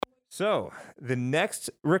So the next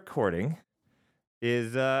recording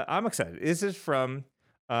is, I'm excited. This is from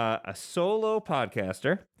a solo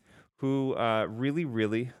podcaster who really,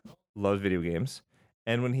 really loves video games.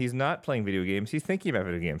 And when he's not playing video games, he's thinking about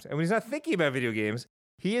video games. And when he's not thinking about video games,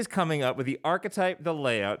 he is coming up with the archetype, the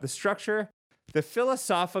layout, the structure, the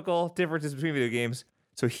philosophical differences between video games,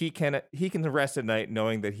 so he can rest at night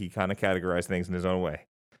knowing that he kind of categorized things in his own way.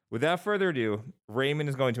 Without further ado, Raymond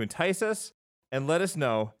is going to entice us and let us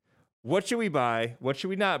know, what should we buy? What should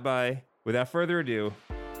we not buy? Without further ado,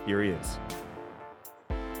 here he is.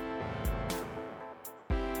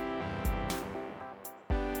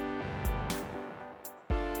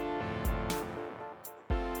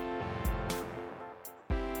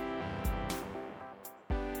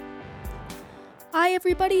 Hi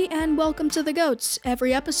everybody, and welcome to The Goats.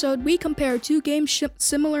 Every episode, we compare two games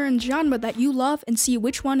similar in genre that you love and see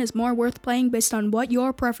which one is more worth playing based on what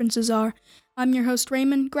your preferences are. I'm your host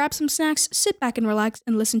Raymond. Grab some snacks, sit back and relax,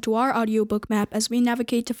 and listen to our audiobook map as we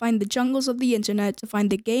navigate to find the jungles of the internet to find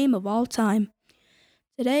the game of all time.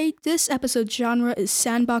 Today, this episode's genre is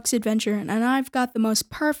Sandbox Adventure, and I've got the most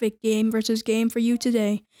perfect game versus game for you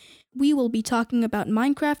today. We will be talking about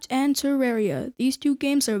Minecraft and Terraria. These two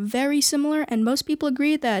games are very similar, and most people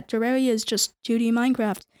agree that Terraria is just 2D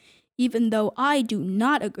Minecraft. Even though I do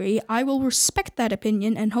not agree, I will respect that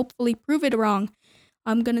opinion and hopefully prove it wrong.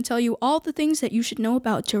 I'm going to tell you all the things that you should know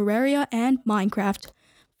about Terraria and Minecraft.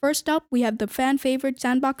 First up, we have the fan-favorite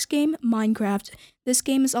sandbox game, Minecraft. This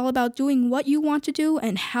game is all about doing what you want to do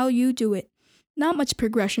and how you do it. Not much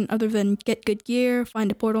progression other than get good gear,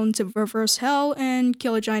 find a portal into reverse hell, and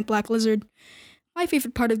kill a giant black lizard. My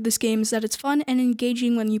favorite part of this game is that it's fun and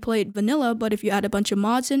engaging when you play it vanilla, but if you add a bunch of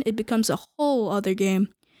mods in, it becomes a whole other game.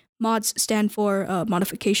 Mods stand for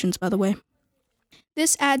modifications, by the way.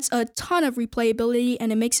 This adds a ton of replayability,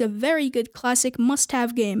 and it makes a very good classic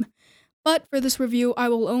must-have game. But for this review, I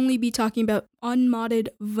will only be talking about unmodded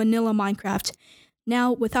vanilla Minecraft.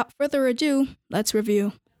 Now, without further ado, let's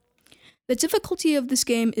review. The difficulty of this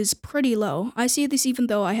game is pretty low. I see this even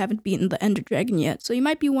though I haven't beaten the Ender Dragon yet, so you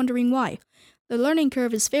might be wondering why. The learning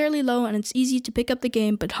curve is fairly low and it's easy to pick up the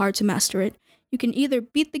game but hard to master it. You can either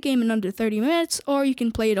beat the game in under 30 minutes or you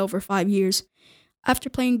can play it over 5 years.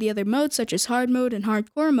 After playing the other modes such as hard mode and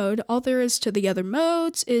hardcore mode, all there is to the other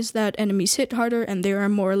modes is that enemies hit harder and there are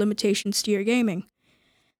more limitations to your gaming.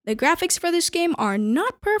 The graphics for this game are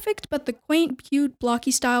not perfect, but the quaint, cute,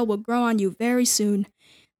 blocky style will grow on you very soon.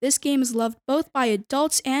 This game is loved both by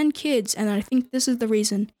adults and kids, and I think this is the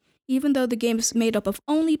reason. Even though the game is made up of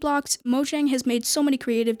only blocks, Mojang has made so many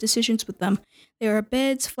creative decisions with them. There are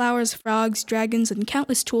beds, flowers, frogs, dragons, and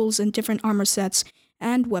countless tools and different armor sets,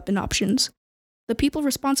 and weapon options. The people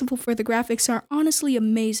responsible for the graphics are honestly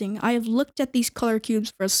amazing. I have looked at these color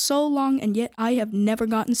cubes for so long, and yet I have never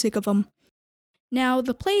gotten sick of them. Now,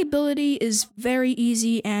 the playability is very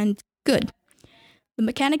easy and good. The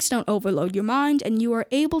mechanics don't overload your mind, and you are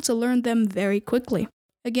able to learn them very quickly.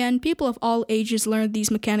 Again, people of all ages learn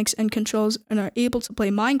these mechanics and controls and are able to play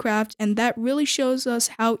Minecraft, and that really shows us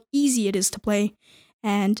how easy it is to play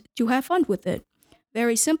and to have fun with it.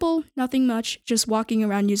 Very simple, nothing much, just walking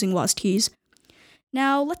around using lost keys.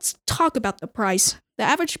 Now, let's talk about the price. The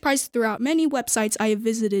average price throughout many websites I have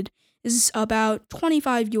visited is about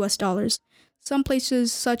 $25 US. Some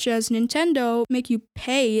places, such as Nintendo, make you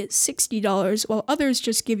pay $60, while others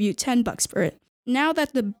just give you $10 for it. Now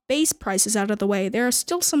that the base price is out of the way, there are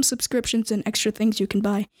still some subscriptions and extra things you can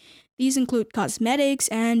buy. These include cosmetics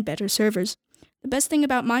and better servers. The best thing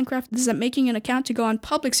about Minecraft is that making an account to go on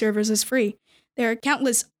public servers is free. There are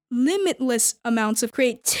countless, limitless amounts of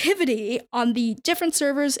creativity on the different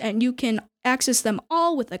servers, and you can access them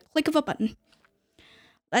all with a click of a button.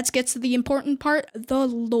 Let's get to the important part, the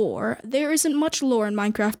lore. There isn't much lore in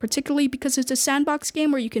Minecraft, particularly because it's a sandbox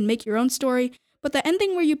game where you can make your own story, but the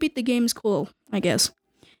ending where you beat the game is cool, I guess.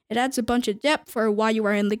 It adds a bunch of depth for why you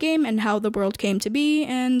are in the game and how the world came to be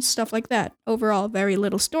and stuff like that. Overall, very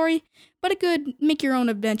little story, but a good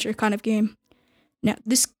make-your-own-adventure kind of game. Now,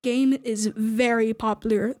 this game is very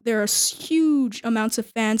popular. There are huge amounts of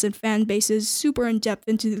fans and fan bases super in-depth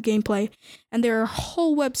into the gameplay, and there are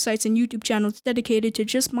whole websites and YouTube channels dedicated to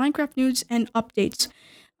just Minecraft news and updates.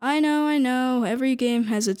 I know, every game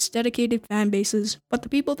has its dedicated fan bases, but the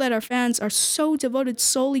people that are fans are so devoted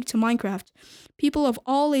solely to Minecraft. People of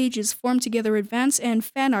all ages form together advance and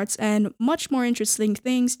fan arts and much more interesting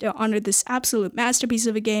things to honor this absolute masterpiece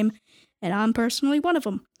of a game, and I'm personally one of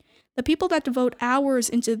them. The people that devote hours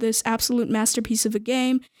into this absolute masterpiece of a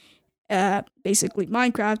game, basically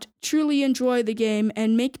Minecraft, truly enjoy the game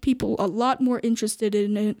and make people a lot more interested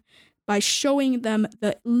in it by showing them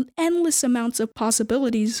the endless amounts of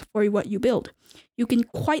possibilities for what you build. You can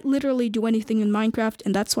quite literally do anything in Minecraft,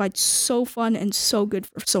 and that's why it's so fun and so good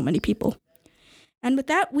for so many people. And with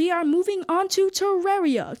that, we are moving on to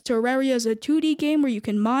Terraria. Terraria is a 2D game where you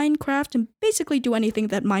can mine, craft, and basically do anything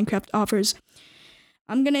that Minecraft offers.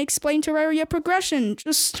 I'm going to explain Terraria progression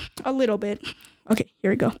just a little bit. Okay,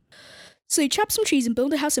 here we go. So you chop some trees and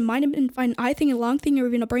build a house and mine them and find an eye thing, a long thing, or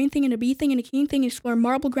even a brain thing, and a bee thing, and a king thing, and explore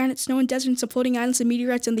marble, granite, snow, and desert, and some floating islands and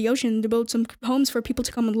meteorites in the ocean, and to build some homes for people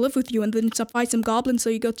to come and live with you, and then to fight some goblins, so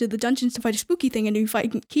you go to the dungeons to fight a spooky thing, and you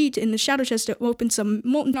fight a key in the shadow chest to open some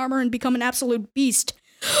molten armor and become an absolute beast.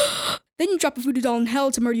 Then you drop a voodoo doll in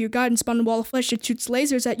hell to murder your god and spawn a wall of flesh that shoots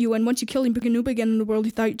lasers at you, and once you kill him, you can noob again in the world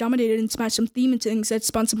you thought you dominated and smash some demon things that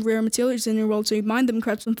spawn some rare materials in your world, so you mine them,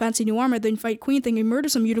 craft some fancy new armor, then fight queen thing and murder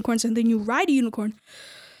some unicorns, and then you ride a unicorn.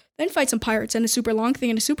 Then fight some pirates and a super long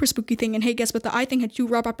thing and a super spooky thing, and hey, guess what, the eye thing had 2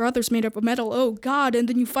 robot brothers made up of metal, oh god, and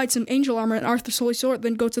then you fight some angel armor and Arthur's holy sword,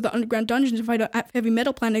 then go to the underground dungeon to fight a heavy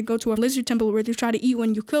metal planet and go to a lizard temple where they try to eat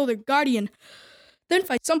when you kill their guardian. Then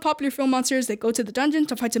fight some popular film monsters that go to the dungeon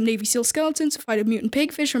to fight some Navy SEAL skeletons, to fight a mutant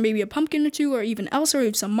pigfish, or maybe a pumpkin or 2, or even else, or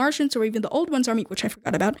even some Martians, or even the old ones army, which I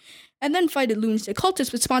forgot about. And then fight a lunatic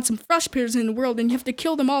cultist which spawns some fresh peers in the world, and you have to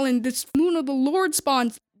kill them all, and this Moon of the Lord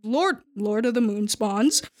spawns. Lord of the Moon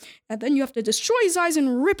spawns. And then you have to destroy his eyes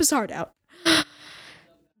and rip his heart out.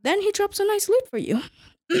 Then he drops a nice loot for you.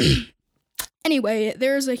 Anyway,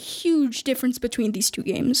 there is a huge difference between these two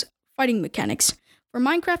games. Fighting mechanics. For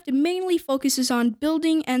Minecraft, it mainly focuses on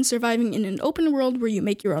building and surviving in an open world where you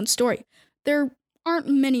make your own story. There aren't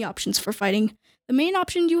many options for fighting. The main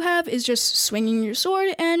option you have is just swinging your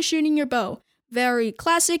sword and shooting your bow. Very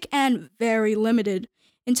classic and very limited.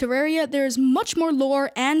 In Terraria, there is much more lore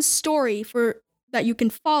and story that you can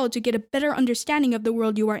follow to get a better understanding of the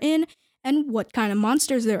world you are in and what kind of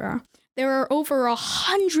monsters there are. There are over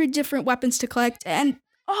 100 different weapons to collect, and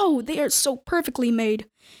they are so perfectly made.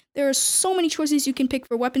 There are so many choices you can pick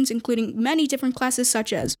for weapons, including many different classes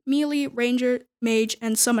such as melee, ranger, mage,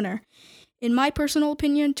 and summoner. In my personal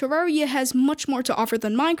opinion, Terraria has much more to offer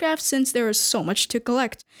than Minecraft since there is so much to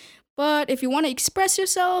collect. But if you want to express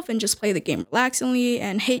yourself and just play the game relaxingly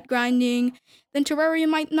and hate grinding, then Terraria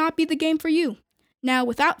might not be the game for you. Now,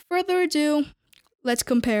 without further ado, let's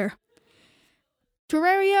compare.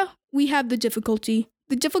 Terraria, we have the difficulty.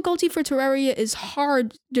 The difficulty for Terraria is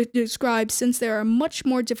hard to describe since there are much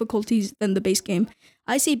more difficulties than the base game.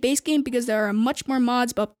 I say base game because there are much more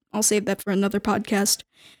mods, but I'll save that for another podcast.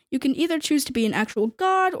 You can either choose to be an actual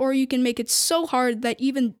god, or you can make it so hard that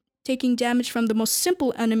even taking damage from the most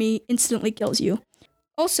simple enemy instantly kills you.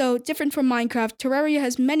 Also, different from Minecraft, Terraria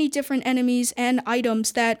has many different enemies and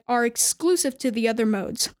items that are exclusive to the other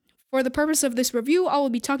modes. For the purpose of this review, I will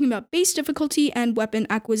be talking about base difficulty and weapon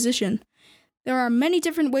acquisition. There are many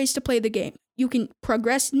different ways to play the game. You can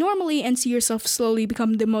progress normally and see yourself slowly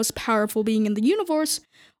become the most powerful being in the universe,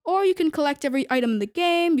 or you can collect every item in the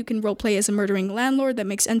game, you can roleplay as a murdering landlord that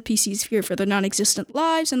makes NPCs fear for their non-existent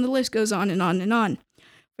lives, and the list goes on and on and on.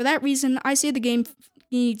 For that reason, I say the game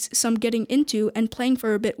needs some getting into and playing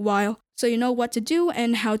for a bit while, so you know what to do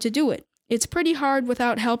and how to do it. It's pretty hard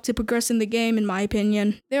without help to progress in the game, in my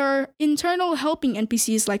opinion. There are internal helping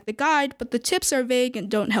NPCs like the guide, but the tips are vague and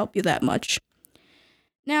don't help you that much.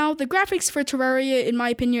 Now, the graphics for Terraria, in my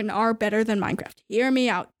opinion, are better than Minecraft. Hear me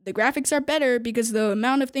out. The graphics are better because the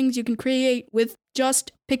amount of things you can create with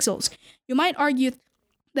just pixels. You might argue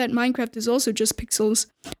that Minecraft is also just pixels,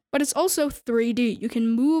 but it's also 3D. You can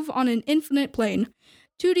move on an infinite plane.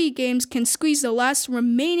 2D games can squeeze the last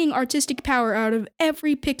remaining artistic power out of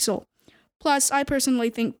every pixel. Plus, I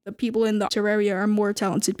personally think the people in the Terraria are more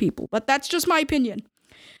talented people, but that's just my opinion.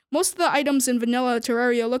 Most of the items in vanilla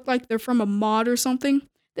Terraria look like they're from a mod or something.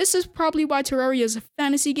 This is probably why Terraria is a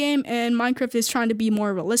fantasy game and Minecraft is trying to be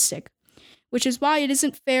more realistic. Which is why it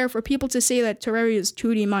isn't fair for people to say that Terraria is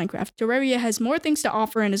 2D Minecraft. Terraria has more things to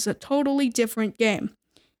offer and is a totally different game.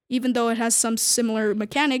 Even though it has some similar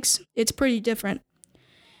mechanics, it's pretty different.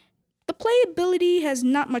 The playability has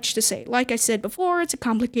not much to say. Like I said before, it's a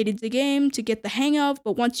complicated game to get the hang of,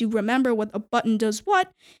 but once you remember what a button does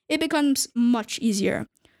what, it becomes much easier.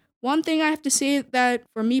 One thing I have to say that,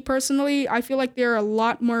 for me personally, I feel like there are a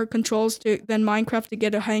lot more controls than Minecraft to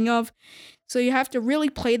get a hang of, so you have to really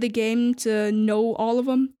play the game to know all of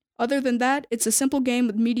them. Other than that, it's a simple game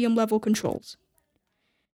with medium-level controls.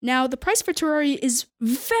 Now, the price for Terraria is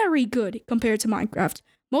very good compared to Minecraft.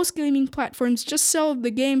 Most gaming platforms just sell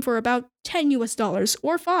the game for about $10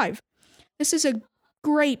 or $5. This is a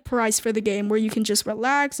great price for the game where you can just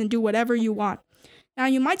relax and do whatever you want. Now,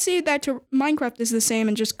 you might say that Minecraft is the same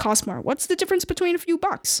and just costs more. What's the difference between a few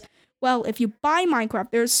bucks? Well, if you buy Minecraft,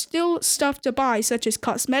 there's still stuff to buy, such as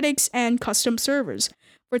cosmetics and custom servers.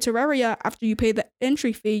 For Terraria, after you pay the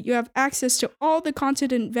entry fee, you have access to all the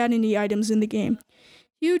content and vanity items in the game.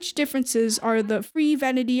 Huge differences are the free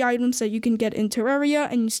vanity items that you can get in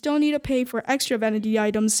Terraria, and you still need to pay for extra vanity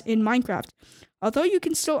items in Minecraft. Although you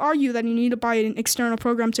can still argue that you need to buy an external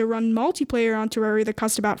program to run multiplayer on Terraria that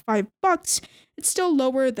costs about $5, it's still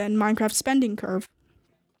lower than Minecraft's spending curve.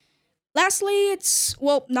 Lastly,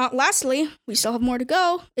 not lastly, we still have more to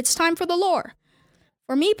go. It's time for the lore.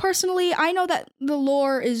 For me personally, I know that the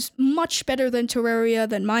lore is much better than Terraria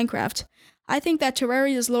than Minecraft. I think that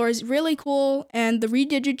Terraria's lore is really cool, and the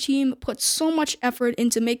Redigit team puts so much effort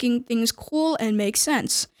into making things cool and make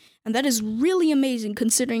sense. And that is really amazing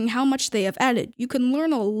considering how much they have added. You can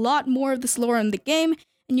learn a lot more of this lore in the game,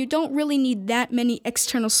 and you don't really need that many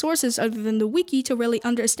external sources other than the wiki to really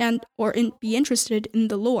understand or be interested in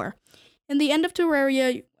the lore. In the end of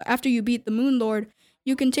Terraria, after you beat the Moon Lord,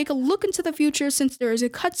 you can take a look into the future since there is a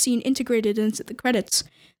cutscene integrated into the credits.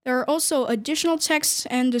 There are also additional texts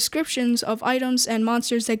and descriptions of items and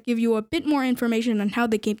monsters that give you a bit more information on how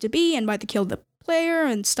they came to be and why they killed the player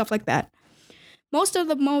and stuff like that. Most of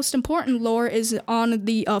the most important lore is on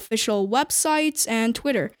the official websites and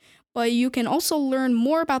Twitter, but you can also learn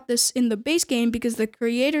more about this in the base game because the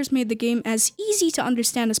creators made the game as easy to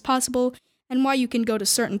understand as possible and why you can go to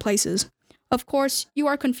certain places. Of course, you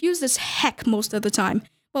are confused as heck most of the time,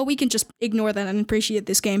 but we can just ignore that and appreciate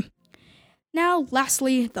this game. Now,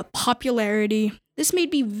 lastly, the popularity. This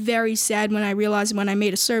made me very sad when I realized when I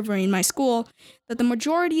made a server in my school that the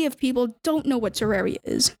majority of people don't know what Terraria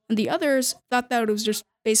is, and the others thought that it was just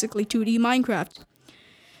basically 2D Minecraft.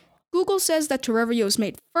 Google says that Terraria was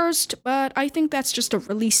made first, but I think that's just a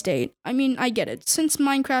release date. I mean, I get it. Since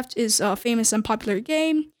Minecraft is a famous and popular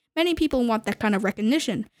game, many people want that kind of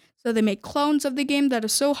recognition, so they make clones of the game that are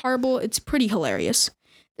so horrible it's pretty hilarious.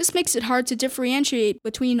 This makes it hard to differentiate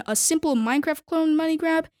between a simple Minecraft clone money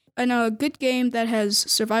grab and a good game that has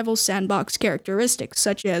survival sandbox characteristics,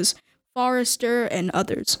 such as Forester and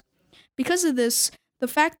others. Because of this, the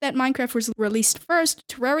fact that Minecraft was released first,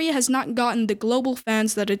 Terraria has not gotten the global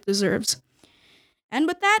fans that it deserves. And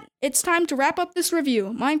with that, it's time to wrap up this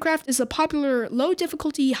review. Minecraft is a popular, low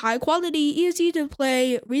difficulty, high quality, easy to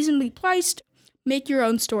play, reasonably priced, make your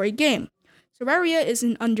own story game. Terraria is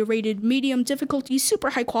an underrated, medium difficulty,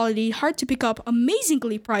 super high quality, hard to pick up,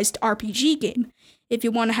 amazingly priced RPG game. If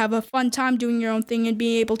you want to have a fun time doing your own thing and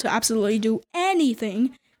being able to absolutely do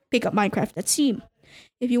anything, pick up Minecraft at Steam.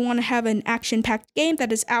 If you want to have an action-packed game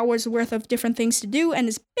that has hours worth of different things to do and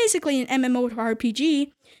is basically an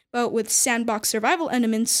MMORPG, but with sandbox survival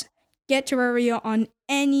elements, get Terraria on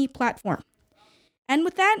any platform. And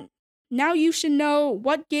with that, now you should know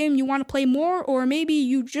what game you want to play more, or maybe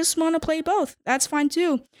you just want to play both. That's fine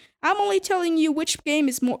too. I'm only telling you which game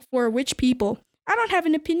is more for which people. I don't have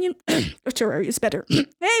an opinion. Terraria is better.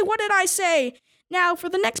 Hey, what did I say? Now, for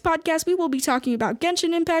the next podcast, we will be talking about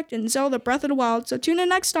Genshin Impact and Zelda Breath of the Wild, so tune in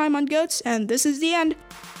next time on Goats, and this is the end.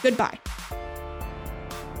 Goodbye.